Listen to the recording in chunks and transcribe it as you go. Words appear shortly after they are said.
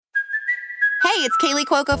Hey, it's Kaylee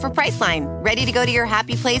Cuoco for Priceline. Ready to go to your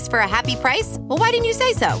happy place for a happy price? Well, why didn't you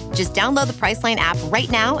say so? Just download the Priceline app right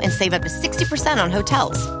now and save up to 60% on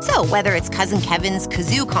hotels. So whether it's Cousin Kevin's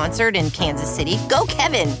Kazoo Concert in Kansas City, go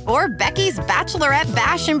Kevin, or Becky's Bachelorette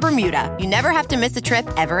Bash in Bermuda, you never have to miss a trip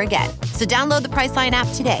ever again. So download the Priceline app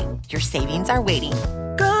today. Your savings are waiting.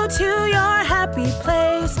 Go to your happy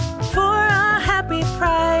place for a happy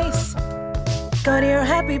price. Go to your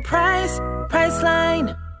happy price,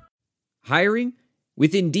 Priceline. Hiring?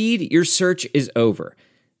 With Indeed, your search is over.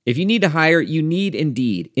 If you need to hire, you need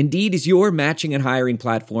Indeed. Indeed is your matching and hiring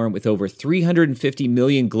platform with over 350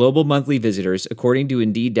 million global monthly visitors, according to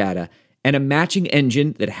Indeed data, and a matching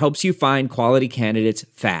engine that helps you find quality candidates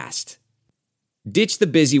fast. Ditch the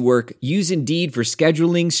busy work. Use Indeed for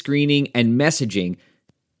scheduling, screening, and messaging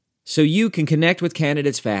so you can connect with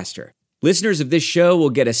candidates faster. Listeners of this show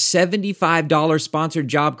will get a $75 sponsored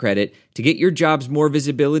job credit to get your jobs more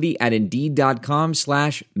visibility at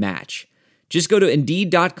Indeed.com/match. Just go to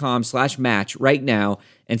Indeed.com/match right now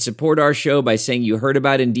and support our show by saying you heard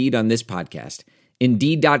about Indeed on this podcast.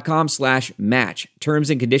 Indeed.com/match.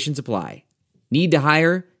 Terms and conditions apply. Need to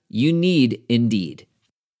hire? You need Indeed.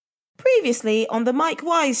 Previously on the Mike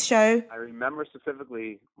Wise Show. I remember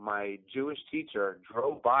specifically my Jewish teacher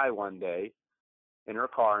drove by one day in her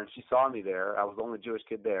car, and she saw me there. I was the only Jewish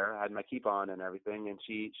kid there. I had my kippah on and everything, and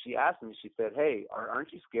she asked me, she said, "Hey,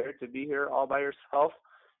 aren't you scared to be here all by yourself?"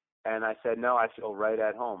 And I said, "No, I feel right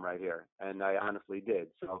at home right here," and I honestly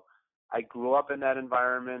did. So I grew up in that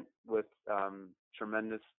environment with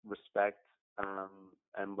tremendous respect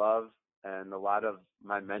and love, and a lot of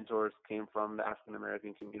my mentors came from the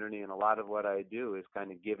African-American community, and a lot of what I do is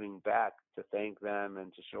kind of giving back to thank them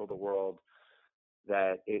and to show the world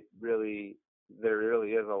that there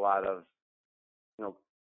really is a lot of,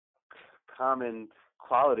 common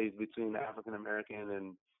qualities between the African American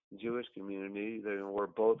and Jewish community. We're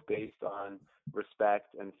both based on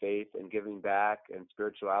respect and faith and giving back and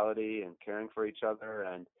spirituality and caring for each other,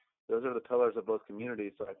 and those are the pillars of both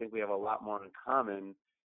communities. So I think we have a lot more in common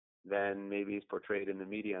than maybe is portrayed in the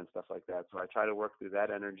media and stuff like that. So I try to work through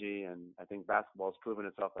that energy, and I think basketball has proven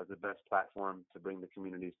itself as the best platform to bring the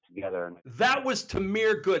communities together. That was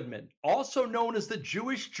Tamir Goodman, also known as the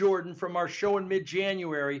Jewish Jordan, from our show in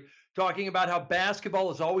mid-January, talking about how basketball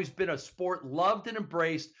has always been a sport loved and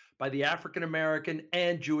embraced by the African American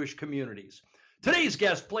and Jewish communities. Today's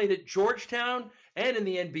guest played at Georgetown and in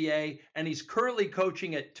the NBA, and he's currently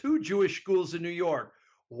coaching at 2 Jewish schools in New York,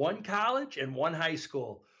 one college and one high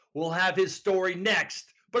school. We'll have his story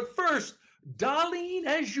next. But first, Darlene,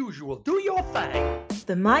 as usual, do your thing.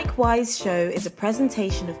 The Mike Wise Show is a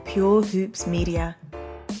presentation of Pure Hoops Media.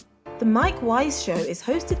 The Mike Wise Show is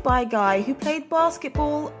hosted by a guy who played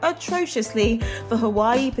basketball atrociously for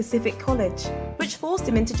Hawaii Pacific College, which forced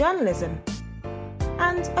him into journalism.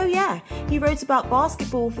 And, oh yeah, he wrote about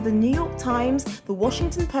basketball for the New York Times, the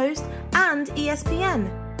Washington Post, and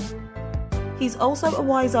ESPN. He's also a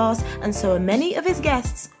wise ass, and so are many of his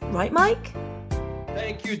guests. Right, Mike?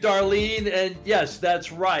 Thank you, Darlene. And yes,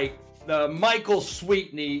 that's right. Michael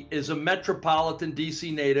Sweetney is a metropolitan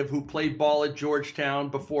D.C. native who played ball at Georgetown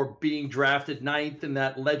before being drafted 9th in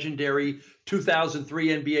that legendary 2003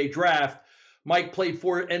 NBA draft. Mike played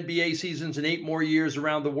 4 NBA seasons and 8 more years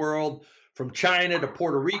around the world, from China to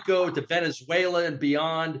Puerto Rico to Venezuela and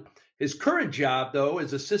beyond. His current job, though,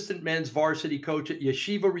 is assistant men's varsity coach at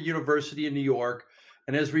Yeshiva University in New York.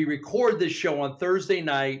 And as we record this show on Thursday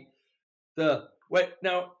night, now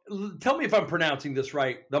tell me if I'm pronouncing this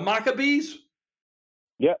right. The Maccabees?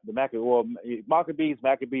 Yeah, the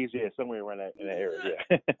Maccabees, yeah, somewhere around that in that area.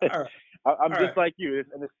 Yeah. All right. I'm just like you,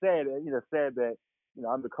 and it's sad, sad that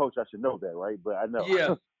I'm the coach. I should know that, right? But I know.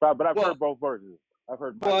 Yeah. but I've heard both versions. I've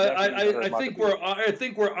heard. Well, I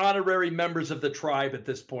think we're honorary members of the tribe at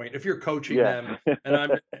this point. If you're coaching them,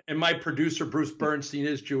 and my producer Bruce Bernstein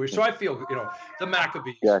is Jewish, so I feel the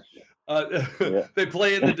Maccabees. Yes. They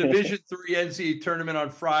play in the Division III NCAA tournament on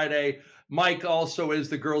Friday. Mike also is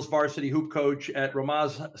the girls varsity hoop coach at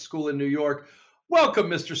Ramaz School in New York. Welcome,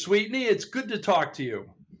 Mr. Sweetney. It's good to talk to you.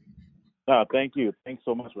 Thank you. Thanks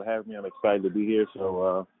so much for having me. I'm excited to be here.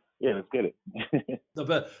 So, let's get it.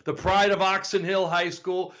 The pride of Oxon Hill High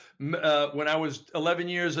School. When I was 11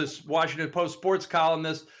 years as Washington Post sports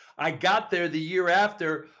columnist, I got there the year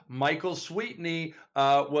after Michael Sweetney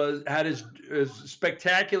had his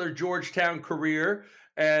spectacular Georgetown career,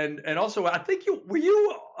 and also I think you were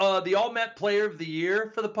the All-Met Player of the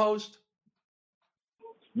Year for the Post.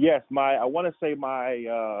 Yes, I want to say my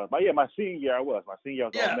senior year I was. My senior year I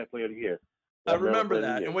was All-Met Player of the Year. I remember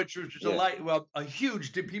that, and which was a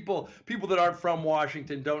huge. People that aren't from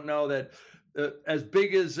Washington don't know that as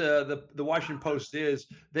big as the Washington Post is,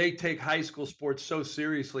 they take high school sports so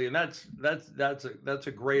seriously, and that's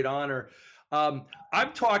a great honor. I'm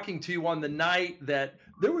talking to you on the night that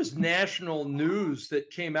there was national news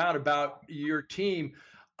that came out about your team.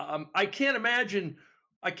 I can't imagine.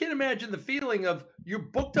 I can't imagine the feeling of you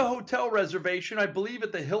booked a hotel reservation, I believe,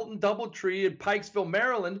 at the Hilton DoubleTree in Pikesville,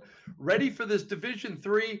 Maryland, ready for this the Division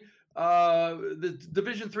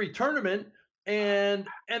three tournament, and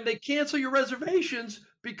they cancel your reservations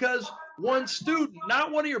because one student,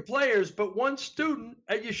 not one of your players, but one student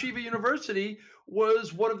at Yeshiva University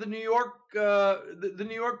was one of the New York the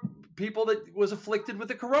New York people that was afflicted with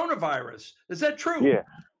the coronavirus. Is that true? Yeah,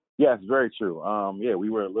 yeah, it's very true. Yeah,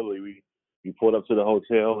 we were literally we pulled up to the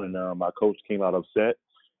hotel, and my coach came out upset,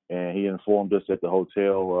 and he informed us at the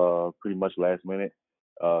hotel pretty much last minute,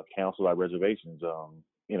 canceled our reservations.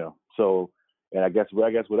 So and I guess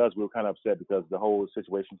with us, we were kind of upset because the whole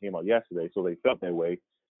situation came out yesterday, so they felt that way.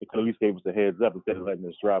 They could at least gave us a heads up instead of letting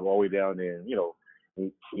us drive all the way down there. And,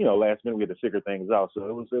 last minute we had to figure things out. So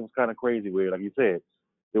it was kind of crazy. Weird, like you said,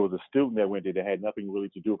 there was a student that went there that had nothing really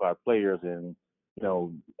to do with our players, and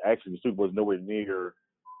actually the student was nowhere near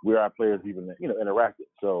where our players even interacted.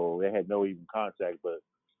 So they had no even contact, but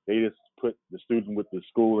they just put the student with the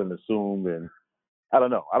school and assumed, and I don't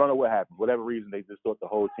know what happened. For whatever reason, they just thought the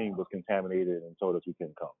whole team was contaminated and told us we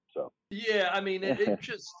couldn't come. So Yeah, I mean,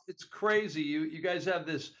 it's crazy. You guys have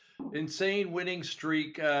this insane winning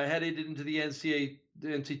streak headed into the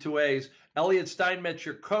NC2As. Elliot Steinmetz,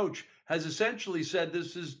 your coach, has essentially said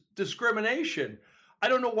this is discrimination. I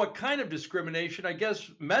don't know what kind of discrimination. I guess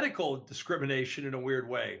medical discrimination in a weird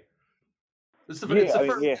way. It's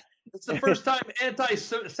the first time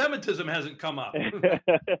anti-Semitism hasn't come up.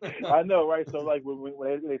 I know, right? So like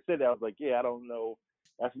when they said that, I was like, yeah, I don't know.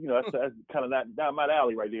 That's that's kind of not my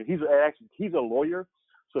alley right there. He's a lawyer,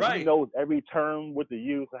 so Right. He knows every term, what to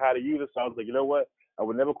use, how to use it. So I was like, you know what? I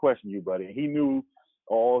would never question you, buddy. And he knew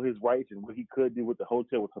all his rights and what he could do, what the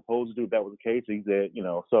hotel was supposed to do. If that was the case, he said,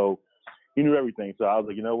 so he knew everything. So I was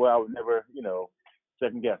like, you know what? I would never,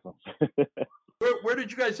 second guess him. Where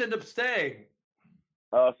did you guys end up staying?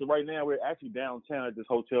 So right now we're actually downtown at this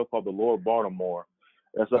hotel called the Lord Baltimore.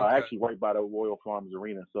 That's actually right by the Royal Farms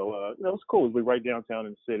Arena. So it's cool. We're right downtown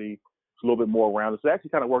in the city. It's a little bit more around us. It actually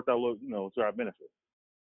kind of worked out a little, to our benefit.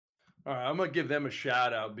 All right, I'm gonna give them a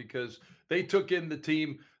shout out because they took in the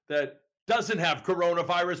team that doesn't have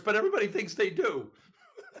coronavirus, but everybody thinks they do.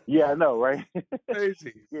 Yeah, I know, right?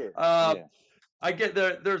 Crazy. Yeah. I get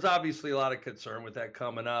there's obviously a lot of concern with that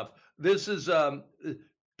coming up. This is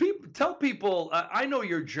tell people, I know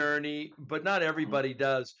your journey, but not everybody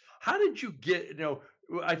does. How did you get,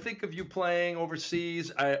 I think of you playing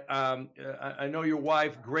overseas. I know your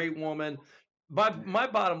wife, great woman. My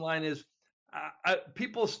bottom line is,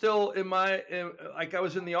 people still like I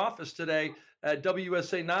was in the office today at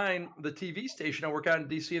WSA 9, the TV station. I work out in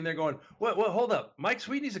DC, and they're going, "What? Hold up! Mike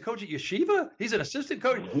Sweetney's a coach at Yeshiva. He's an assistant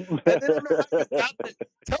coach." And they don't know how you got there.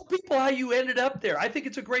 Tell people how you ended up there. I think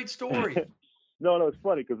it's a great story. No, it's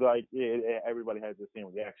funny because everybody has the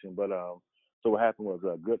same reaction. But so what happened was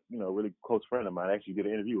a good, really close friend of mine. I actually did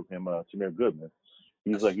an interview with him, Tamir Goodman.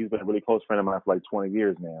 He's been a really close friend of mine for like 20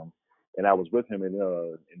 years now. And I was with him in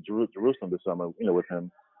Jerusalem this summer, with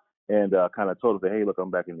him, and kind of told him, hey, look,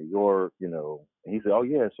 I'm back in New York, And he said, oh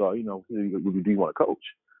yeah, so do you want to coach?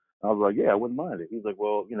 I was like, yeah, I wouldn't mind it. He's like,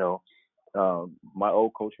 well, my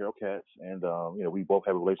old coach Harold Katz, and we both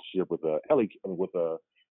have a relationship with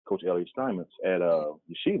Coach Elliot Steinmetz at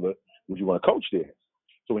Yeshiva. Would you want to coach there?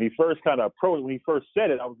 So when he first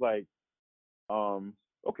said it, I was like,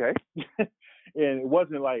 okay. And it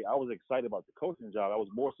wasn't like I was excited about the coaching job. I was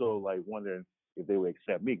more so like wondering if they would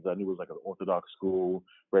accept me because I knew it was like an Orthodox school,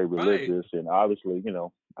 very religious, and obviously,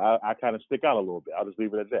 I kind of stick out a little bit. I'll just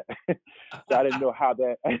leave it at that. So I didn't know how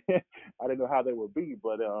that would be,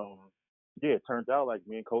 but it turned out like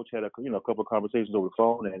me and Coach had a couple of conversations over the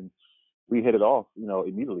phone, and we hit it off,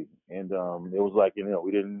 immediately, and it was like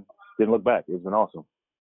we didn't look back. It's been awesome.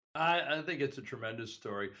 I think it's a tremendous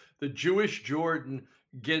story. The Jewish Jordan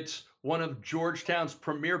gets one of Georgetown's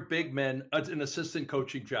premier big men an assistant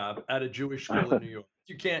coaching job at a Jewish school in New York.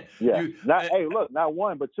 You can't. Yeah. Not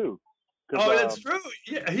one, but two. Oh, that's true.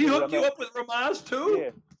 Yeah, he hooked you up with Ramaz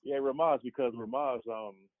too. Yeah, Ramaz, because Ramaz,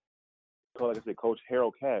 like I said, Coach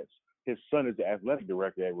Harold Katz, his son is the athletic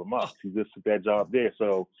director at Ramaz. He just took that job there.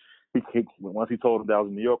 So once he told him that I was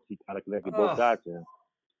in New York, he kind of connected both dots. And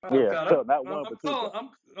God, not one, but two.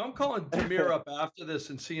 I'm calling Tamir up after this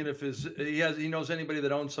and seeing if he knows anybody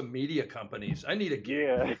that owns some media companies. I need a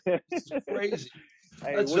gig. Yeah. It's crazy.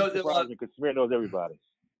 Hey, what's surprising because Tamir knows everybody.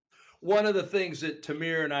 one of the things that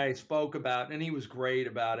Tamir and I spoke about, and he was great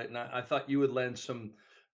about it, and I thought you would lend some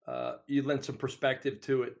perspective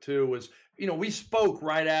to it too. Was we spoke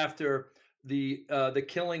right after the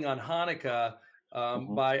killing on Hanukkah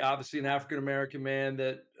Hmm. by obviously an African American man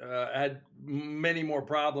that had many more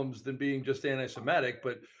problems than being just anti-Semitic,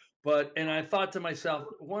 and I thought to myself,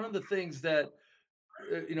 one of the things that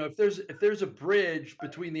if there's a bridge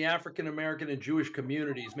between the African American and Jewish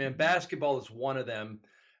communities, man, basketball is one of them.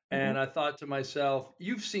 Hmm. And I thought to myself,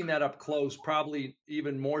 you've seen that up close, probably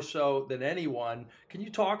even more so than anyone. Can you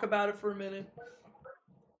talk about it for a minute?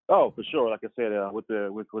 Oh, for sure. Like I said, with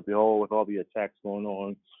all the attacks going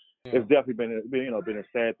on, Yeah. it's definitely been a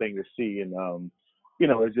sad thing to see. And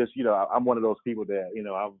it's just I'm one of those people that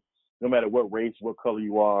I'm no matter what race, what color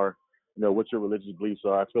you are, what your religious beliefs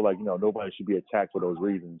are. I feel like nobody should be attacked for those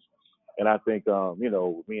reasons. And I think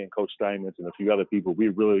me and Coach Steinmetz and a few other people, we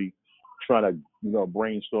really trying to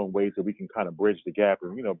brainstorm ways that we can kind of bridge the gap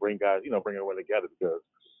and bring guys bring everyone together, because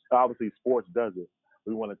obviously sports does it.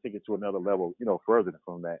 We want to take it to another level, further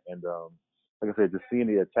from that. And like I said, just seeing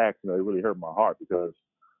the attacks, it really hurt my heart, because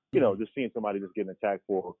just seeing somebody just getting attacked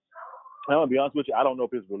for, I'm gonna be honest with you, I don't know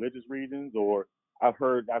if it's religious reasons, or I've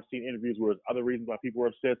seen interviews where there's other reasons why people are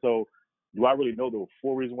upset. So do I really know the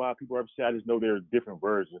full reason why people are upset? I just know there are different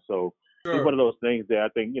versions. So it's one Sure. of those things that I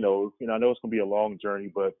think, I know it's gonna be a long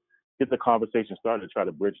journey, but get the conversation started to try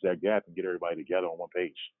to bridge that gap and get everybody together on one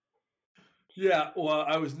page. Yeah, well,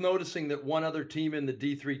 I was noticing that one other team in the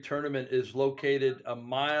D3 tournament is located a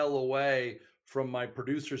mile away from my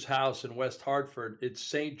producer's house in West Hartford. It's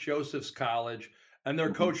St. Joseph's College, and they're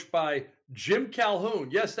Hmm. coached by Jim Calhoun.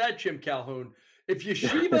 Yes, that Jim Calhoun. If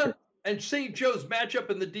Yeshiva and St. Joe's match up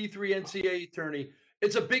in the D3 NCAA tourney,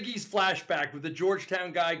 it's a Big East flashback with the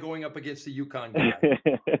Georgetown guy going up against the UConn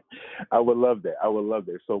guy. I would love that. I would love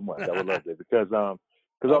that so much. I would love that, because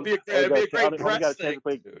It'd be a I great only got press a chance thing. to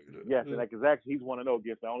play. Yes, and like exactly, he's 1-0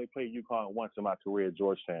 against. I only played UConn once in my career at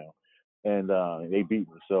Georgetown, and they beat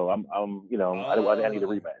me. So I need a Oh,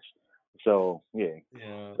 rematch. So yeah,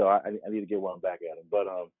 yeah. so I need to get one back at him. But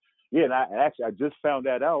yeah, and I just found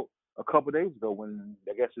that out a couple of days ago when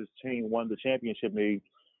I guess his team won the championship, made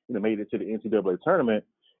it to the NCAA tournament,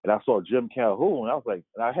 and I saw Jim Calhoun. I was like,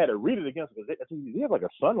 and I had to read it again because I said, "Do you have like a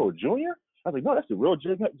son or a junior?" I was like, "No, that's the real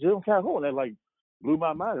Jim Calhoun." And like blew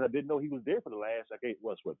my mind. I didn't know he was there for the last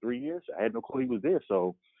 3 years. I had no clue he was there.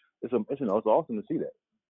 So it's awesome to see that.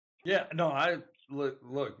 Yeah, no, I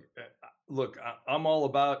look. I'm all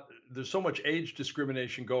about. There's so much age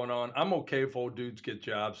discrimination going on. I'm okay if old dudes get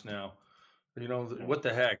jobs now. Yeah. What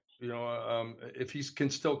the heck? If he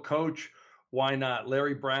can still coach, why not?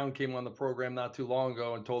 Larry Brown came on the program not too long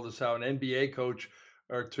ago and told us how an NBA coach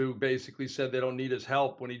or two basically said they don't need his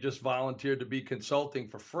help when he just volunteered to be consulting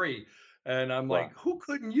for free. And I'm Wow. like, who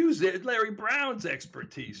couldn't use it? Larry Brown's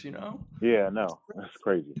expertise, Yeah, no, that's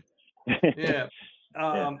crazy. Yeah.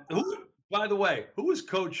 Yeah. By the way, who was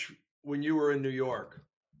coach when you were in New York?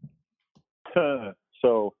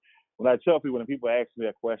 So when I tell people, when people ask me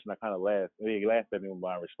that question, I kind of laugh. They laugh at me with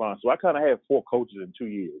my response. So I kind of had 4 coaches in 2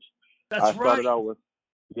 years. That's I right. started out with,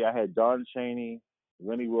 I had Don Chaney,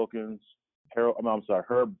 Lenny Wilkins, Herb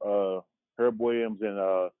Williams, and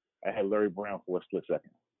I had Larry Brown for a split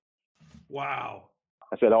second. Wow.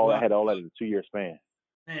 I Wow. had all that in a 2-year span.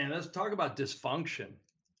 Man, let's talk about dysfunction.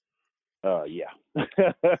 Yeah.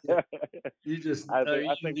 You just, I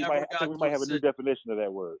you think never we got to might have a new definition of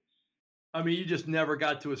that word. I mean, you just never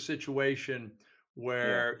got to a situation Yeah.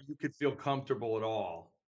 where you could feel comfortable at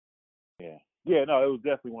all. Yeah. Yeah. No, it was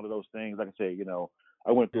definitely one of those things. Like I said,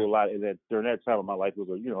 I went Yeah. through a lot, and that during that time of my life it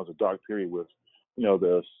was a dark period with,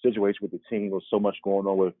 the situation with the team. There was so much going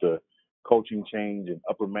on with the coaching change and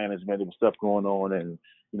upper management. There was stuff going on, and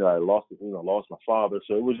I lost my father.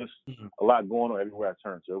 So it was just Mhm. a lot going on everywhere I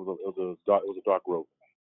turned. So it was a dark road.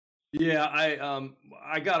 Yeah,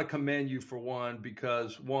 I got to commend you for one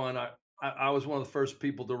because one, I was one of the first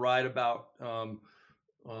people to write about Ron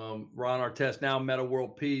Artest, now Meta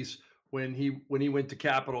World Peace, when he went to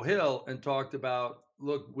Capitol Hill and talked about,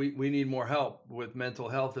 look, we need more help with mental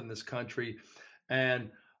health in this country,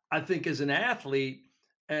 and I think as an athlete,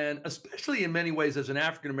 and especially in many ways as an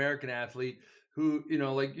African American athlete, who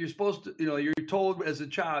like you're supposed to, you're told as a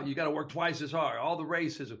child you got to work twice as hard, all the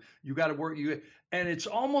racism, you got to work, and it's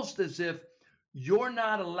almost as if you're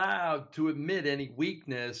not allowed to admit any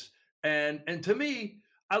weakness, and to me,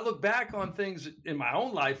 I look back on things in my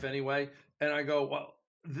own life anyway, and I go, well,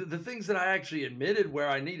 the things that I actually admitted where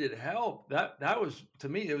I needed help, that was, to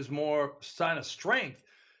me, it was more sign of strength.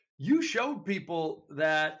 you showed people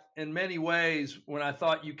that in many ways when I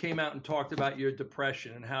thought you came out and talked about your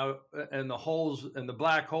depression and how and the holes and the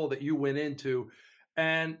black hole that you went into.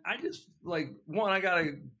 And I just like one, I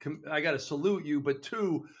gotta salute you, but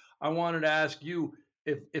two, I wanted to ask you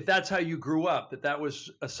if that's how you grew up, that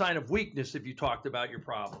was a sign of weakness if you talked about your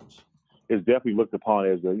problems. It's definitely looked upon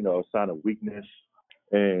as a sign of weakness,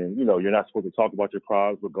 and you're not supposed to talk about your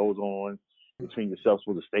problems, what goes on between yourselves,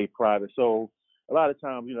 supposed to stay private. So a lot of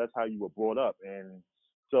times, that's how you were brought up. And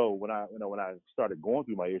so when I started going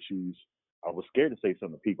through my issues, I was scared to say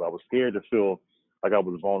something to people. I was scared to feel like I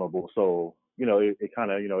was vulnerable. So it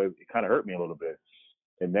kind of it kind of hurt me a little bit.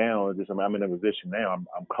 And now I'm in a position now.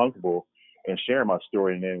 I'm comfortable in sharing my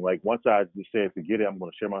story. And then like once I just said forget it, I'm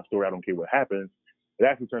going to share my story. I don't care what happens. It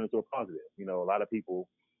actually turned into a positive. A lot of people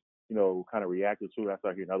kind of reacted to it. I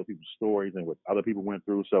started hearing other people's stories and what other people went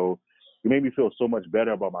through. So it made me feel so much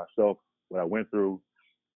better about myself, what I went through,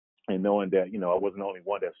 and knowing that, I wasn't the only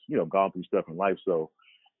one that's, gone through stuff in life. So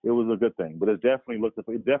it was a good thing. But it definitely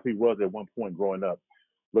was at one point growing up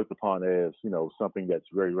looked upon as, something that's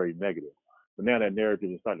very, very negative. But now that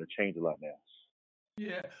narrative is starting to change a lot now.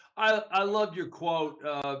 Yeah, I loved your quote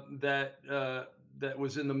that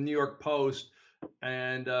was in the New York Post,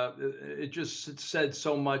 and it just said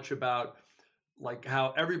so much about like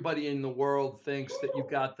how everybody in the world thinks that you've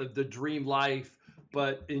got the dream life,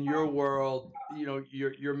 but in your world,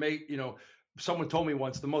 you're made. Someone told me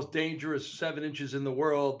once the most dangerous 7 inches in the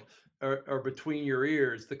world are between your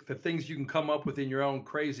ears. The things you can come up with in your own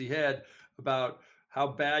crazy head about how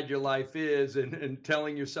bad your life is and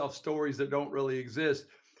telling yourself stories that don't really exist.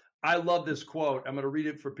 I love this quote. I'm going to read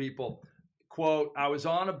it for people. Quote, I was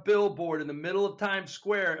on a billboard in the middle of Times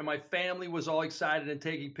Square and my family was all excited and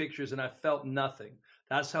taking pictures and I felt nothing.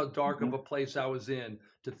 That's how dark of a place I was in.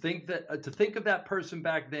 To think of that person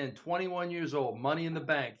back then, 21 years old, money in the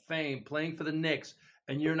bank, fame, playing for the Knicks,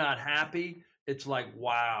 and you're not happy. It's like,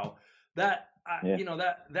 wow, Yeah.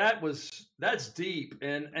 that's deep.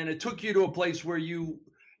 And it took you to a place where you,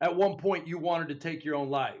 at one point you wanted to take your own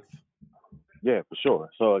life. Yeah, for sure.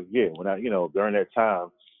 So yeah, when I, during that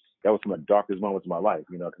time, that was some of the darkest moments of my life,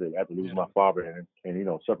 because I had to lose my father and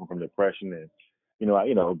suffering from depression and,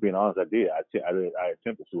 being honest, I did. I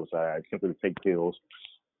attempted suicide. I attempted to take pills,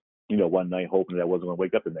 one night hoping that I wasn't going to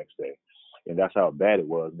wake up the next day. And that's how bad it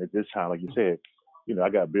was. And at this time, like you said, I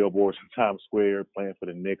got billboards in Times Square playing for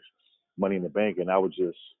the Knicks, money in the bank. And I was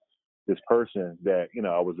just this person that,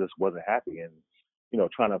 wasn't happy and,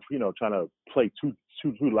 trying to play two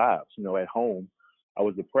lives, at home. I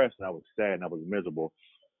was depressed and I was sad and I was miserable.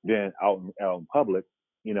 Then out in public,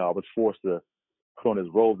 I was forced to put on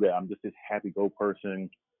this role that I'm just this happy-go person.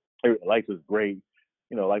 Life is great.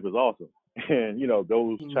 Life is awesome. And,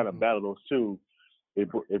 those trying to battle those two,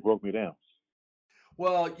 it broke me down.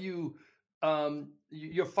 Well,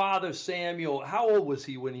 your father, Samuel, how old was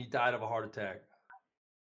he when he died of a heart attack?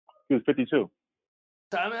 He was 52.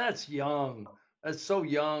 I mean, that's young. That's so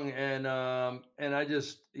young. And I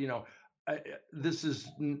just, this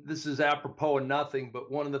is apropos of nothing,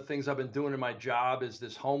 but one of the things I've been doing in my job is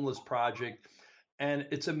this homeless project. And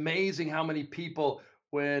it's amazing how many people,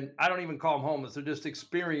 when I don't even call them homeless, they're just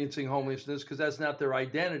experiencing homelessness because that's not their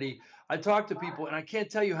identity. I talk to people and I can't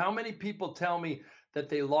tell you how many people tell me that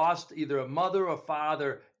they lost either a mother or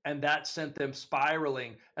father and that sent them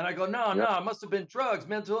spiraling. And I go, no, Yep. it must have been drugs,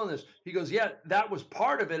 mental illness. He goes, yeah, that was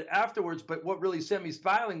part of it afterwards. But what really sent me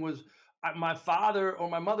spiraling was my father or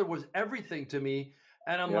my mother was everything to me.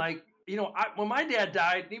 And I'm Yep. like, when my dad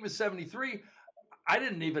died, and he was 73, I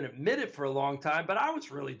didn't even admit it for a long time, but I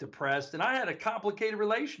was really depressed and I had a complicated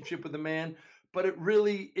relationship with the man, but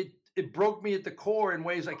it broke me at the core in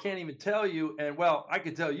ways I can't even tell you. And well, I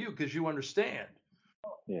could tell you because you understand.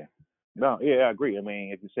 Yeah. No, yeah, I agree. I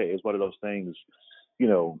mean, as you say, it's one of those things,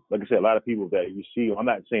 like I said, a lot of people that you see, I'm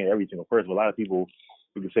not saying every single person, but a lot of people,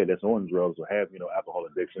 you can say that's on drugs or have, alcohol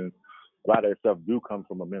addiction. A lot of that stuff do come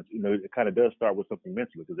from a mental, it kind of does start with something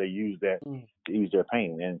mentally because they use that to ease their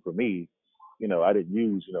pain. And for me, I didn't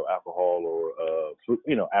use, alcohol or,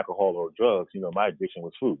 alcohol or drugs. My addiction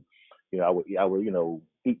was food. I would,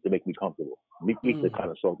 eat to make me comfortable, eat to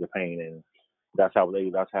kind of solve the pain. And that's how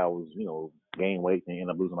I was, gain weight and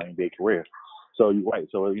end up losing my NBA career. So you're right.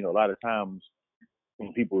 So, a lot of times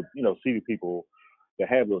when people, see people that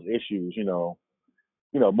have those issues,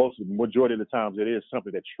 majority of the times it is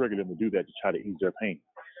something that triggered them to do that to try to ease their pain.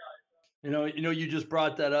 You just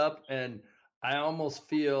brought that up, and I almost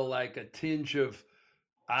feel like a tinge of,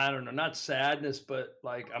 I don't know, not sadness, but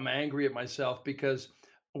like I'm angry at myself because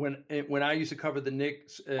when I used to cover the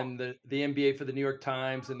Knicks and the NBA for the New York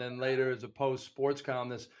Times, and then later as a post sports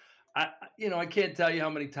columnist, I can't tell you how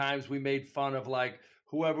many times we made fun of like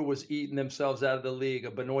whoever was eating themselves out of the league,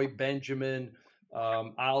 a Benoit Benjamin,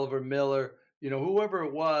 Oliver Miller, whoever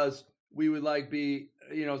it was, we would like be,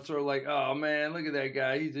 sort of like, oh man, look at that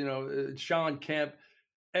guy. He's, Sean Kemp,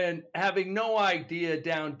 and having no idea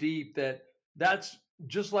down deep that that's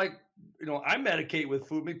just like, I medicate with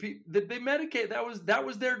food. They medicate. That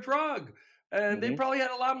was their drug, and they Hmm. probably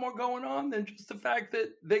had a lot more going on than just the fact that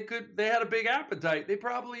they had a big appetite.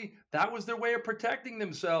 That was their way of protecting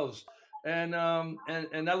themselves. And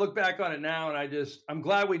I look back on it now, and I'm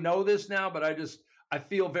glad we know this now, but I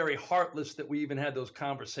feel very heartless that we even had those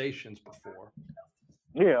conversations before.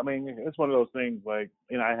 Yeah, I mean, it's one of those things. Like,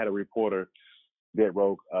 I had a reporter that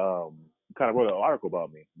kind of wrote an article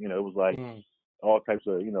about me. It was like Mm. all types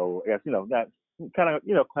of, I guess, not kind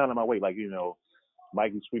of, clowning my weight. Like,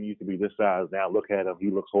 Michael Sweetney used to be this size. Now look at him. He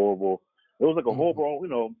looks horrible. It was like a Mhm.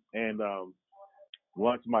 horrible, and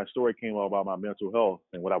once my story came out about my mental health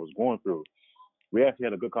and what I was going through, we actually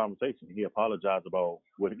had a good conversation. He apologized about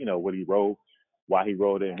what he wrote, why he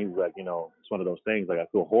wrote it, and he was like, it's one of those things. Like, I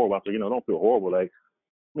feel horrible. I said, don't feel horrible. Like,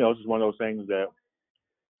 it's just one of those things that,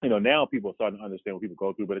 now people are starting to understand what people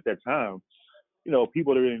go through. But at that time,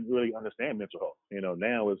 people didn't really understand mental health.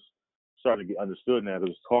 Now it's starting to get understood now that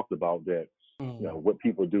it's talked about that, Mm. what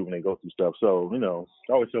people do when they go through stuff. So,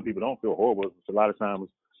 I always tell people don't feel horrible. A lot of times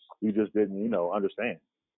you just didn't, understand.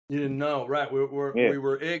 You didn't know, right? Yeah. We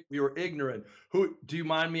were ignorant. Who do you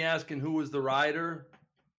mind me asking? Who was the writer?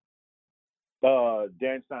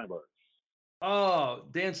 Dan Steinberg. Oh,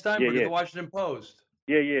 Dan Yeah, Steinberg of yeah. the Washington Post.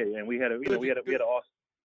 Yeah. And we had Good, we had good, an awesome.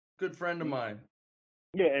 good friend of mine.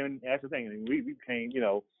 Yeah, and that's the thing. And we became,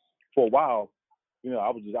 for a while,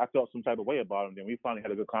 I felt some type of way about him. Then we finally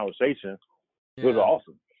had a good conversation. It was Yeah,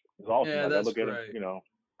 awesome. It was awesome. yeah, Like, I that's look at him,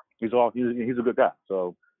 great. he's a good guy.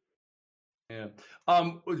 So, Yeah.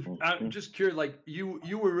 I'm mhm. just curious. Like you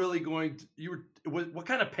were really going. What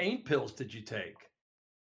kind of pain pills did you take?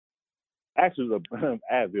 Actually, it was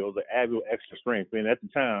Advil. It was an Advil extra strength. And at the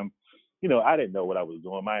time, I didn't know what I was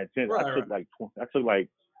doing. My intent, Right, right. I took like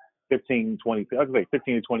 15, 20. I was like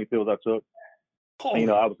 15 to 20 pills I took. And, Holy.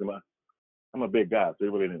 obviously I'm a big guy, so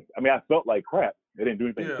it really didn't. I mean, I felt like crap. It didn't do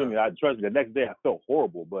anything to Yeah. me. Trust me, the next day I felt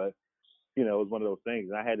horrible, but it was one of those things.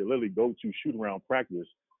 And I had to literally go to shoot around practice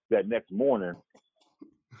that next morning,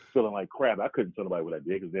 feeling like crap. I couldn't tell nobody what I did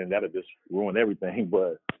because then that'd just ruin everything.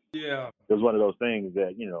 But Yeah. it was one of those things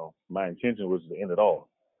that my intention was to end it all.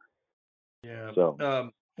 Yeah. So,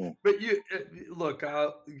 yeah. But look,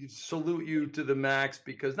 I'll salute you to the max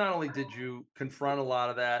because not only did you confront a lot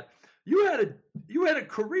of that, you had a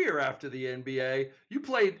career after the NBA. You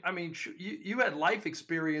played. I mean, you had life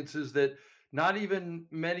experiences that not even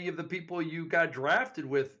many of the people you got drafted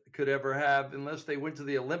with could ever have unless they went to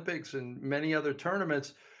the Olympics and many other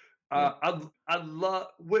tournaments. Yeah. I love.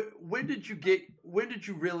 When did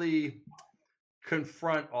you really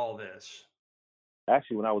confront all this?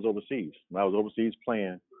 Actually, when I was overseas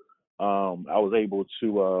playing, I was able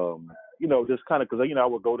to, just kind of because I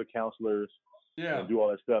would go to counselors Yeah. and do all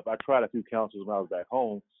that stuff. I tried a few counselors when I was back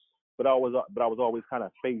home, but I was always kind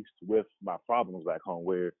of faced with my problems back home.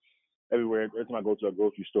 Where every time I go to a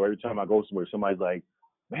grocery store, every time I go somewhere, somebody's like,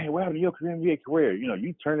 "Man, what happened to your NBA career?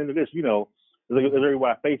 You turned into this." It's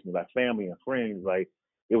everywhere I faced me, like family and friends. Like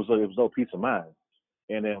it was no peace of mind.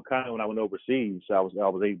 And then kind of when I went overseas, I was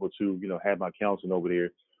able to have my counseling over there,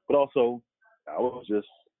 but also I was just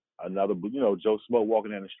another Joe Smo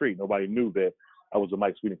walking down the street. Nobody knew that I was a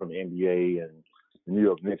Mike Sweetney from the NBA and the New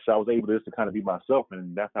York Knicks. So I was able to kind of be myself,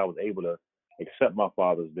 and that's how I was able to accept my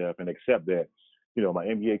father's death and accept that my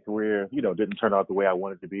NBA career didn't turn out the way I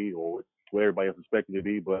wanted it to be or what everybody else expected it to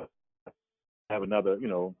be, but have another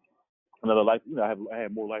life. I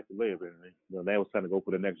had more life to live, and now was time to go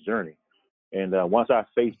for the next journey. And once I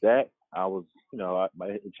faced that, I was,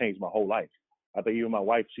 it changed my whole life. I think even my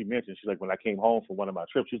wife, she mentioned, she's like, when I came home from one of my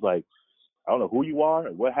trips, she's like, I don't know who you are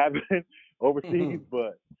and what happened overseas,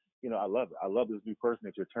 but I love it. I love this new person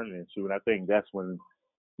that you're turning into, and I think that's when.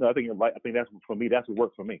 No, I think you're right. I think that's for me. That's what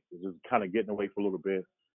worked for me. It's just kind of getting away for a little bit,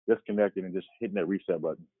 disconnecting, and just hitting that reset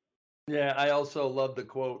button. Yeah, I also love the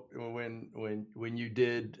quote when you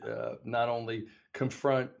did not only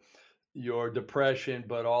confront your depression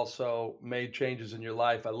but also made changes in your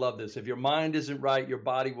life. I love this. If your mind isn't right, your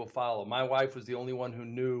body will follow. My wife was the only one who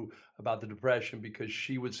knew about the depression because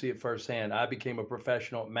she would see it firsthand. I became a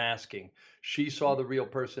professional at masking. She saw the real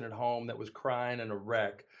person at home that was crying and a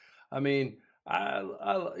wreck. I mean, I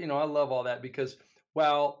love all that because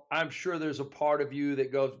well, I'm sure there's a part of you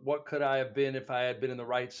that goes, what could I have been if I had been in the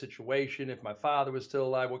right situation? If my father was still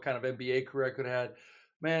alive, what kind of NBA career I could have had?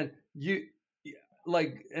 Man,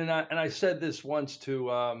 I said this once to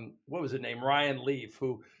what was his name, Ryan Leaf,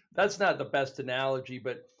 who that's not the best analogy,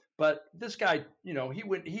 but this guy,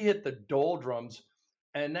 he hit the doldrums,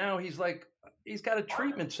 and now he's got a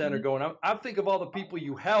treatment center going. I think of all the people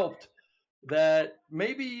you helped that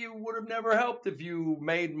maybe you would have never helped if you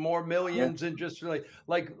made more Yeah. millions, and just like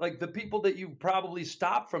the people that you probably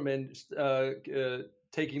stopped from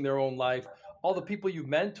taking their own life, all the people you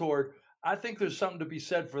mentored. I think there's something to be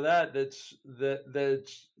said for that. That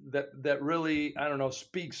really, I don't know,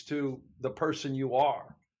 speaks to the person you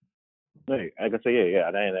are. Hey, I can say, yeah.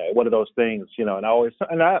 And one of those things, and I'm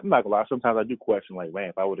not gonna lie. Sometimes I do question, like, man,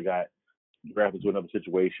 if I would have got drafted to another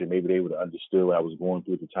situation, maybe they would have understood what I was going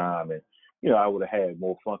through at the time, and I would have had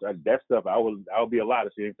more fun. That stuff, I would be a lot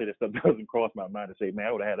to say that stuff doesn't cross my mind to say,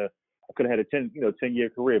 man, I could have had a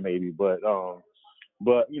 10-year career maybe, but I'm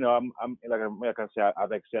like I said,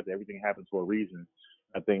 I've accepted everything happens for a reason.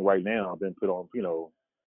 I think right now I've been put on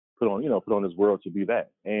this world to be that.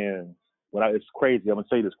 And it's crazy. I'm gonna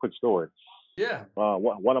tell you this quick story. Yeah.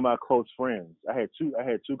 One of my close friends, I had two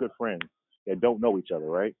good friends that don't know each other,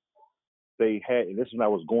 right? And this is when I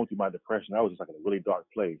was going through my depression. I was just like in a really dark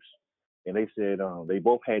place. And they said they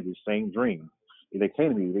both had the same dream. And they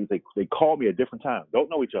came to me. They called me at different times. Don't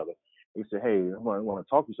know each other. They said, "Hey, I want to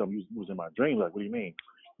talk to you. Something. You was in my dream. Like, what do you mean?"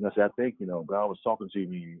 And I said, "I think God was talking to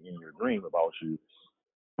me in your dream about you.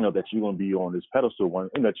 That you're gonna be on this pedestal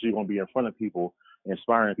and that you're gonna be in front of people,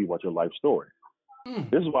 inspiring people about your life story."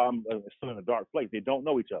 This is why I'm still in a dark place. They don't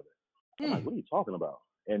know each other. I'm like, what are you talking about?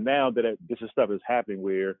 And now that this stuff is happening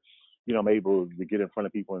where, I'm able to get in front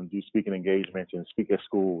of people and do speaking engagements and speak at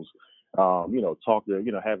schools, talk to,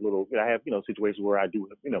 have I have, situations where I do,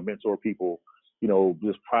 mentor people,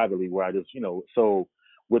 just privately where I just, so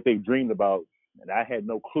what they dreamed about, and I had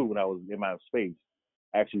no clue when I was in my space,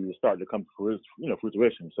 actually is starting to come to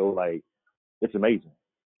fruition. So like, it's amazing.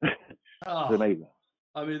 It's amazing.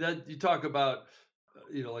 I mean, that you talk about,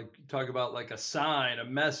 like a sign, a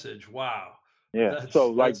message. Wow. Yeah. So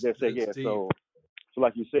like they said, yeah. Deep. So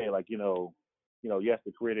like you said, like yes,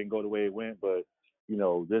 the career didn't go the way it went, but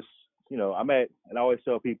this, and I always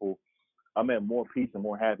tell people, I'm at more peace and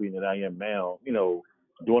more happy than I am now.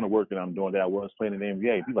 Doing the work that I'm doing that I was playing in the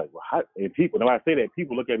NBA. People like, well, how? And people, when I say that,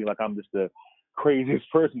 people look at me like I'm just the craziest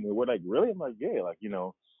person. And we're like, really? I'm like, yeah, like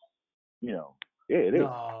yeah, it is.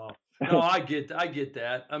 No, I get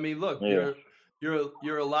that. I mean, look, Yeah.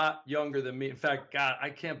 you're a lot younger than me. In fact, God, I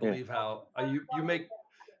can't Yeah. believe how you make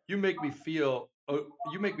me feel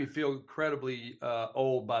incredibly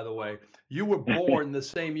old. By the way, you were born the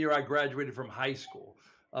same year I graduated from high school.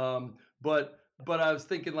 But I was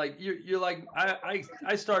thinking, like, you're like,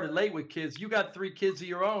 I started late with kids. You got 3 kids of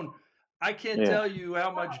your own. I can't Yeah. tell you how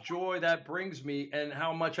much joy that brings me, and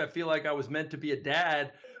how much I feel like I was meant to be a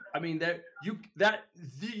dad. I mean, you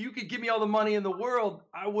could give me all the money in the world,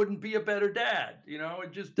 I wouldn't be a better dad.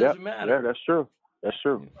 It just Yep. doesn't Yeah, matter. that's true. That's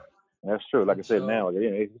true. That's true. Like I And said, now, so, like,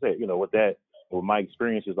 as you said, with my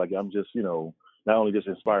experiences, like I'm just, not only just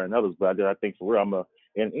inspiring others, but I think for real,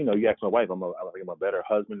 you ask my wife, I think I'm a better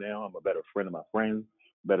husband now. I'm a better friend to my friends,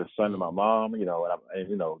 better son to my mom, just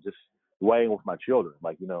the way I am with my children,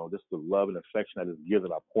 like, just the love and affection I just give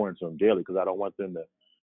that I pour into them daily, because I don't want them to,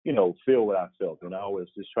 feel what I felt. And I always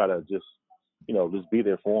just try to just be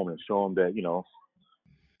there for them and show them that,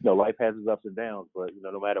 life has its ups and downs, but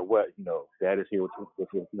no matter what, Dad is here with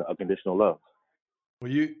unconditional love.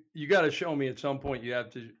 well, you got to show me at some point. You have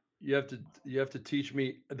to teach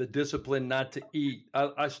me the discipline not to eat.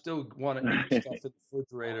 I still want to eat stuff in the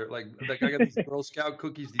refrigerator. Like I got these Girl Scout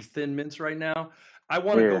cookies, these Thin Mints right now. I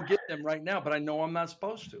want to Yeah, go get them right now, but I know I'm not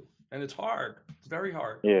supposed to, and it's hard. It's very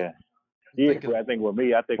hard. yeah, I'm yeah. thinking, I think with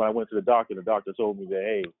me, I think when I went to the doctor told me that,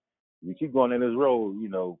 hey, you keep going in this road,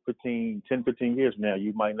 15 years from now,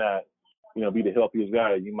 you might not, be the healthiest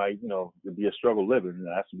guy. You might, be a struggle living. And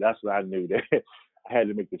that's what I knew that I had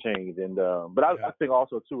to make the change. And but I think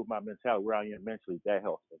also too with my mentality, where I am mentally, that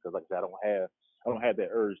helps me, because like I said, I don't have that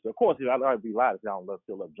urge. Of course, I'd be lying if I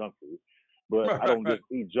still love junk food, but I don't just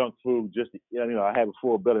eat junk food just to, I have a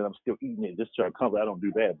full belly and I'm still eating it just to try to comfort. I don't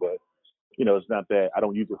do that, but it's not that I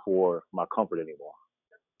don't use it for my comfort anymore.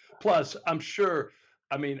 Plus, I'm sure.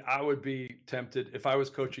 I mean, I would be tempted if I was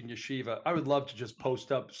coaching Yeshiva. I would love to just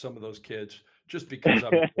post up some of those kids, just because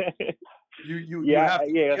I'm. Yeah,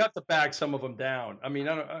 you have to back some of them down. I mean,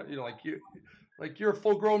 I don't, you're a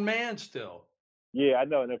full grown man still. Yeah, I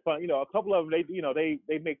know, and they're fun. A couple of them, they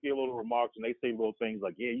make their little remarks and they say little things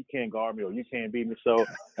like, "Yeah, you can't guard me," or "You can't beat me." So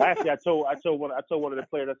actually, I told one of the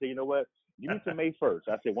players, I said, "You know what? Give me to May 1st."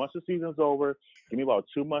 I said, once the season's over, give me about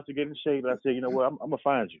 2 months to get in shape. And I said, "You know what? I'm gonna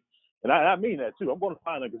find you." And I mean that too. I'm going to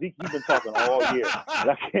find him because he's been talking all year. And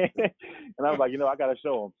I can't. And I was like, I got to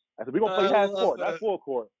show him. I said, we're going to play half court, not full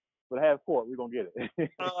court, but half court. We're going to get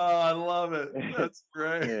it. Oh, I love it. That's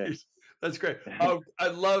great. Yeah. That's great. I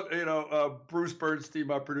love, Bruce Bernstein,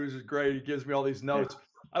 my producer, is great. He gives me all these notes.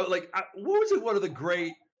 What was it? One of the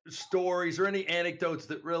great stories or any anecdotes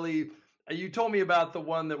that really, you told me about the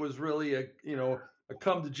one that was really a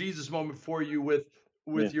come to Jesus moment for you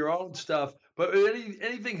with your own stuff, but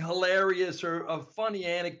anything hilarious or a funny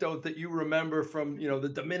anecdote that you remember from, the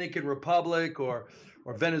Dominican Republic or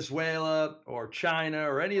Venezuela or China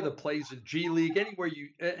or any of the places, G League,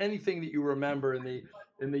 anything that you remember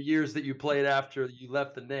in the years that you played after you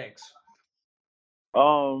left the Knicks?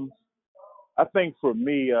 I think for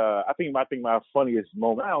me, I think my funniest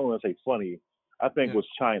moment, I don't want to say funny, I think was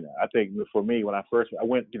China. I think for me, when I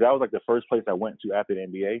went, that was like the first place I went to after the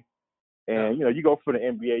NBA. And, you go from the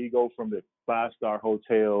NBA, you go from the 5-star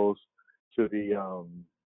hotels to the,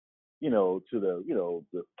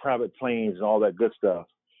 the private planes and all that good stuff.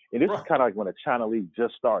 And this is kind of like when the China League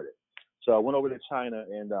just started. So I went over to China,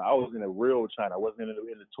 and I was in the real China. I wasn't in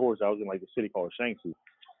the tourist. I was in like the city called Shanxi.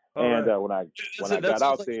 And when I got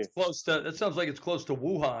out there, that sounds like it's close to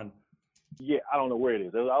Wuhan. Yeah, I don't know where it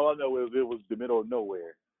is. All I know is it was the middle of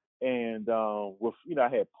nowhere. And I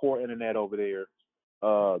had poor internet over there.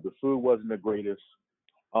 The food wasn't the greatest.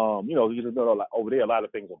 Over there a lot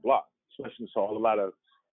of things are blocked, especially so a lot of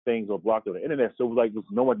things are blocked on the internet. So it was like there's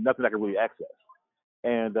nothing I could really access.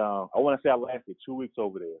 And I want to say I lasted 2 weeks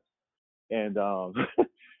over there, and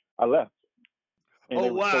I left. And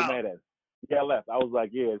they were so mad at me. Yeah, I left. I was like,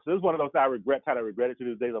 yeah. So this is one of those I kind of regret it to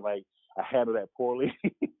this day. I'm like, I handled that poorly.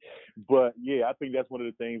 But yeah, I think that's one of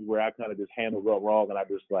the things where I kind of just handled it wrong, and I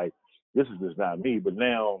just like, this is just not me. But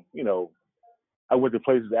now, I went to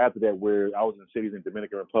places after that where I was in cities in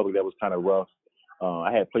Dominican Republic that was kind of rough.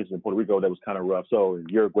 I had places in Puerto Rico that was kind of rough. So in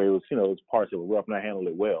Uruguay was, it was parts that were rough, and I handled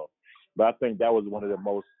it well. But I think that was one of the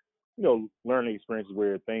most, learning experiences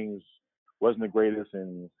where things wasn't the greatest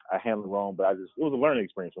and I handled it wrong. But it was a learning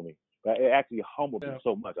experience for me. But it actually humbled me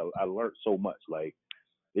so much. I learned so much. Like,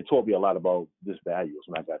 it taught me a lot about just values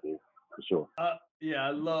when I got there, for sure. I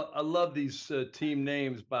love these team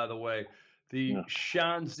names, by the way. The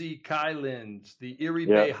Shanxi Kailins, the Erie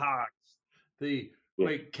Bay Hawks, the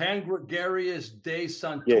Cangregarious de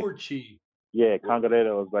Santurce. Yeah,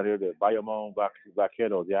 Cangreros right here, the Bayamon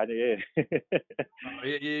Vaqueros.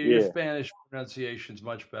 Your Spanish pronunciation's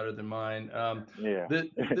much better than mine.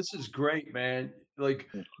 This is great, man. Like,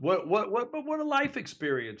 what a life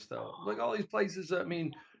experience, though. Like all these places. I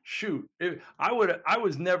mean, shoot, I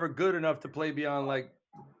was never good enough to play beyond like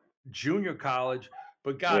junior college,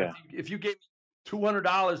 but God, if you gave me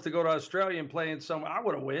 $200 to go to Australia and play in somewhere, I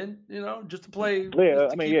would have win. Just to play. Yeah,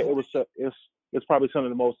 I mean, it's probably some of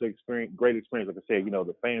the most great experience. Like I said,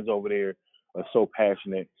 the fans over there are so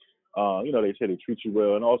passionate. They say they treat you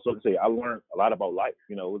well, and also they say I learned a lot about life.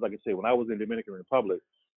 It was like I said, when I was in Dominican Republic,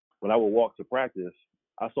 when I would walk to practice,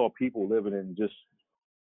 I saw people living in just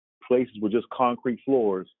places with just concrete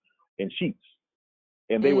floors and sheets,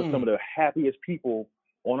 and they were some of the happiest people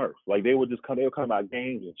on earth. Like they would come out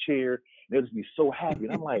games and cheer, and they'd just be so happy.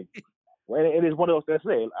 And I'm like, and it's one of those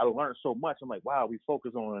that I learned so much. I'm like, wow, we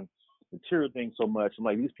focus on material things so much. I'm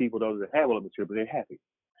like, these people don't have all the material, but they're happy.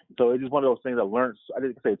 So it's just one of those things I learned. I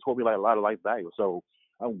didn't say it taught me like a lot of life value. So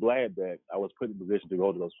I'm glad that I was put in a position to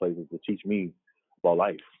go to those places to teach me about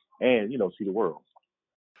life and see the world.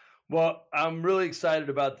 Well, I'm really excited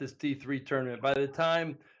about this D3 tournament. By the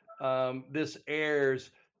time this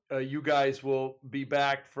airs, you guys will be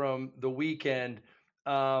back from the weekend.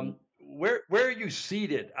 Where are you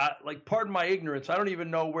seated? Pardon my ignorance. I don't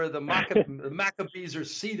even know where the Maccabees are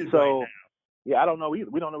seated right now. Yeah, I don't know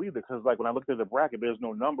either. We don't know either because, when I looked at the bracket, there's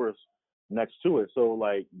no numbers next to it. So,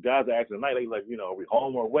 guys are asking tonight, are we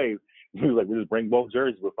home or away? We just bring both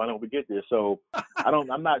jerseys. We'll find out when we get there. So,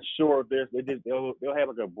 I'm not sure if they'll have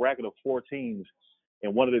a bracket of 4 teams,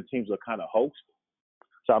 and one of the teams will kind of host.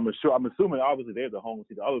 So I'm assuming obviously they're the home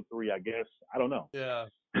seed. The other 3, I guess, I don't know. Yeah.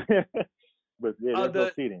 But there's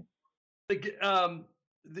no seeding.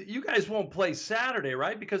 You guys won't play Saturday,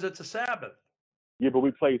 right? Because it's a Sabbath. Yeah, but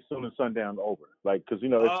we play as soon as sundown over. It's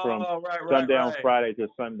from sundown Friday to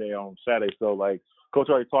Sunday on Saturday. So, Coach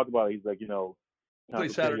already talked about it. He's like, play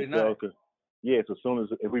Saturday night. So as soon as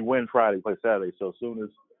if we win Friday, we play Saturday. So as soon as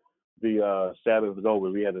the Sabbath is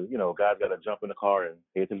over, we had to, guys got to jump in the car and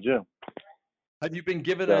head to the gym. Have you been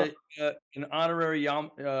given an honorary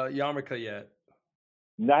yarmulke yet?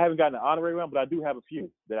 No, I haven't gotten an honorary one, but I do have a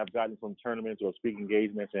few that I've gotten from tournaments or speaking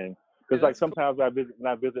engagements, and because sometimes when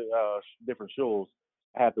I visit different shows,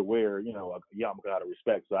 I have to wear, a yarmulke out of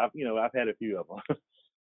respect. So I've had a few of them.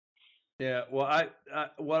 Yeah, well,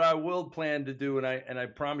 what I will plan to do, and I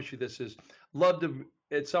promise you this, is love to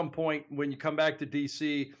at some point when you come back to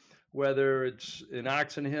DC, whether it's in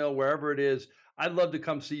Oxon Hill, wherever it is, I'd love to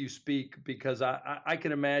come see you speak because I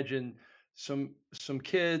can imagine some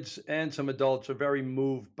kids and some adults are very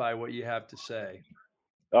moved by what you have to say.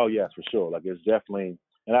 Oh yes, for sure. Like it's definitely,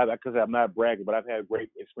 and because I'm not bragging, but I've had great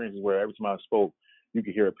experiences where every time I spoke, you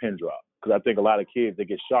could hear a pin drop. Because I think a lot of kids they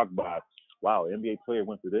get shocked by, wow, an NBA player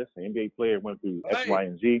went through this, an NBA player went through X, Y,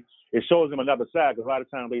 and Z. It shows them another side because a lot of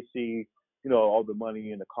times they see, all the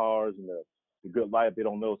money and the cars and the good life. They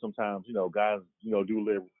don't know sometimes, guys, do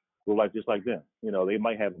live life just like them. They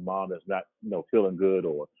might have a mom that's not, feeling good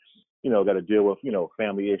or, got to deal with,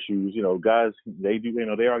 family issues. Guys, they do,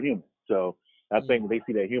 they are human. So I think they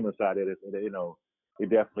see that human side of it, it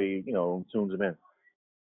definitely, tunes them in.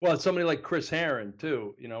 Well, it's somebody like Chris Herron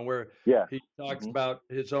too, where he talks about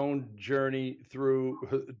his own journey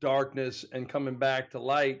through darkness and coming back to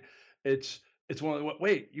light. It's one of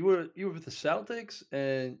wait, you were with the Celtics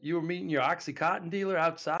and you were meeting your OxyContin dealer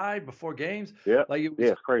outside before games? Yeah. Like it was,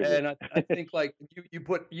 it's crazy. And I think like you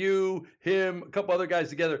put him, a couple other guys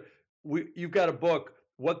together. You've got a book,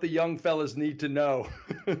 What the Young Fellas Need to Know.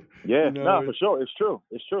 Yeah, no, for sure. It's true.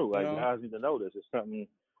 It's true. Like guys need to know this. It's something,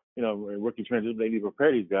 rookie transition, they need to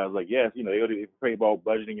prepare these guys. Like, yes, they got to prepare about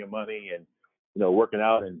budgeting your money and, working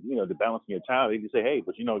out and, the balancing your time. They can say, hey,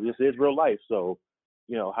 but this is real life. So,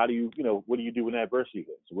 how do you, what do you do when adversity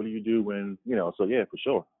hits? What do you do when, so yeah, for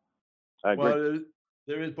sure. I agree. Well,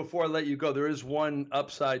 there is, before I let you go, there is one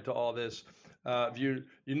upside to all this. Did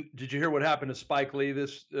you hear what happened to Spike Lee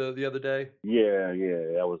the other day? Yeah,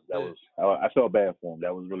 that was. I felt bad for him.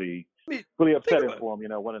 That was really upsetting for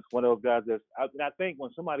him. One of those guys that's. I think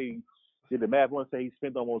when somebody did the math, I want to say he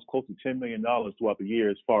spent almost close to $10 million throughout the year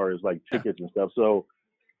as far as like tickets and stuff. So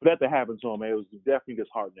for that to happen to him, it was definitely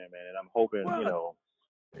disheartening, man. And I'm hoping,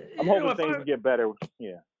 I'm hoping things can get better.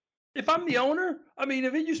 Yeah. If I'm the owner, I mean,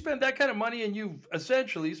 if you spend that kind of money and you've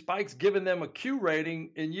essentially Spike's given them a Q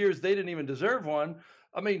rating in years they didn't even deserve one.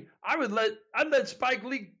 I mean, I'd let Spike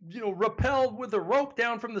Lee, rappel with a rope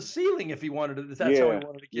down from the ceiling if he wanted to. If that's how he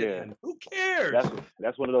wanted to get in. Who cares?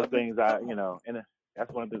 That's one of those things and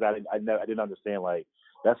that's one of the things I didn't understand. Like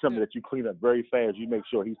that's something that you clean up very fast. You make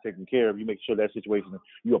sure he's taken care of. You make sure that situation.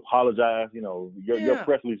 You apologize. Your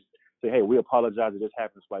press release say, hey, we apologize that this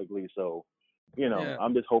happened to Spike Lee. So.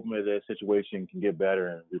 I'm just hoping that situation can get better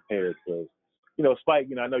and repaired because, Spike,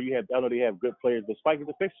 I know they have good players, but Spike is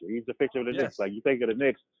a fixture. He's the fixture of the Knicks. Like you think of the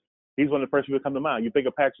Knicks, he's one of the first people to come to mind. You think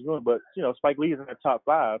of Patrick Ewing, but Spike Lee is in that top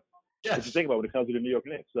five. Yes. If you think about when it comes to the New York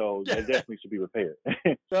Knicks, so that definitely should be repaired.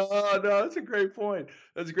 No, that's a great point.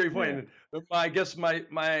 That's a great point. Yeah. I guess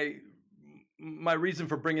my reason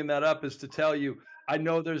for bringing that up is to tell you, I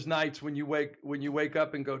know there's nights when you wake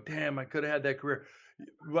up and go, damn, I could have had that career.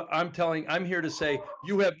 I'm here to say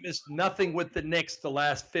you have missed nothing with the Knicks the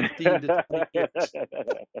last 15 to 20 years.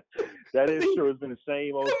 That is true. It's been the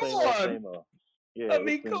same old. Yeah.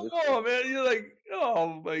 Come on, man. You're like,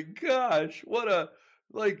 oh my gosh,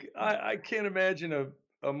 I can't imagine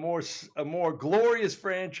a more glorious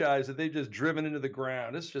franchise that they've just driven into the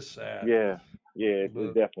ground. It's just sad. Yeah, it's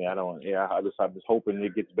definitely. I'm just hoping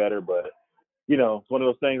it gets better, but it's one of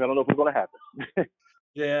those things. I don't know if it's going to happen.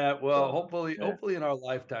 Yeah, well, hopefully in our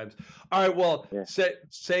lifetimes. All right, well,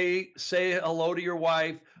 say hello to your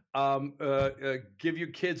wife. Give your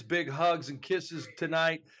kids big hugs and kisses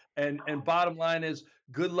tonight. And bottom line is,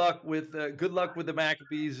 good luck with the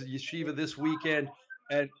Maccabees Yeshiva this weekend.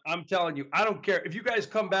 And I'm telling you, I don't care if you guys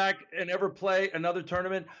come back and ever play another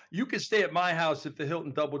tournament. You can stay at my house if the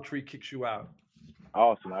Hilton DoubleTree kicks you out.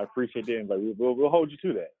 Awesome, I appreciate that. But we'll hold you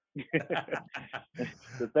to that.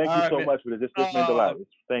 So thank you so much for this. This meant a lot.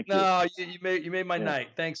 Thank you. No, you made my night.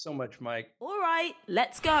 Thanks so much, Mike. All right,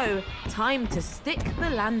 let's go. Time to stick the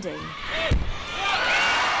landing.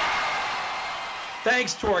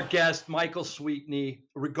 Thanks to our guest, Michael Sweetney.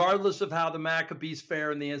 Regardless of how the Maccabees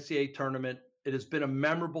fare in the NCAA tournament, it has been a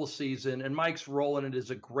memorable season, and Mike's role in it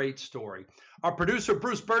is a great story. Our producer,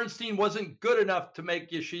 Bruce Bernstein, wasn't good enough to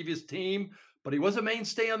make Yeshiva's team, but he was a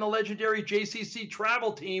mainstay on the legendary JCC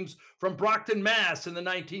travel teams from Brockton, Mass. in the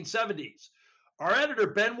 1970s. Our editor,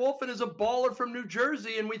 Ben Wolfen, is a baller from New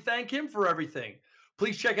Jersey, and we thank him for everything.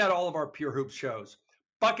 Please check out all of our Pure Hoops shows.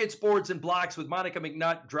 Buckets, Boards, and Blocks with Monica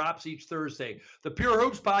McNutt drops each Thursday. The Pure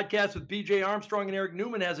Hoops podcast with BJ Armstrong and Eric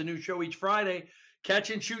Newman has a new show each Friday.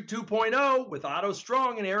 Catch and Shoot 2.0 with Otto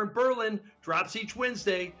Strong and Aaron Berlin drops each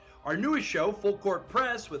Wednesday. Our newest show, Full Court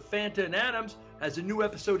Press with Fanta and Adams, has a new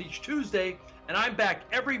episode each Tuesday. And I'm back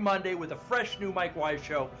every Monday with a fresh new Mike Wise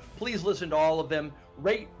show. Please listen to all of them.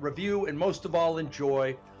 Rate, review, and most of all,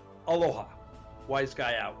 enjoy. Aloha. Wise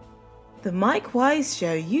Guy out. The Mike Wise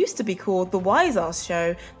Show used to be called The Wise Ass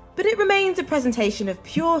Show, but it remains a presentation of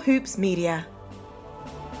Pure Hoops Media.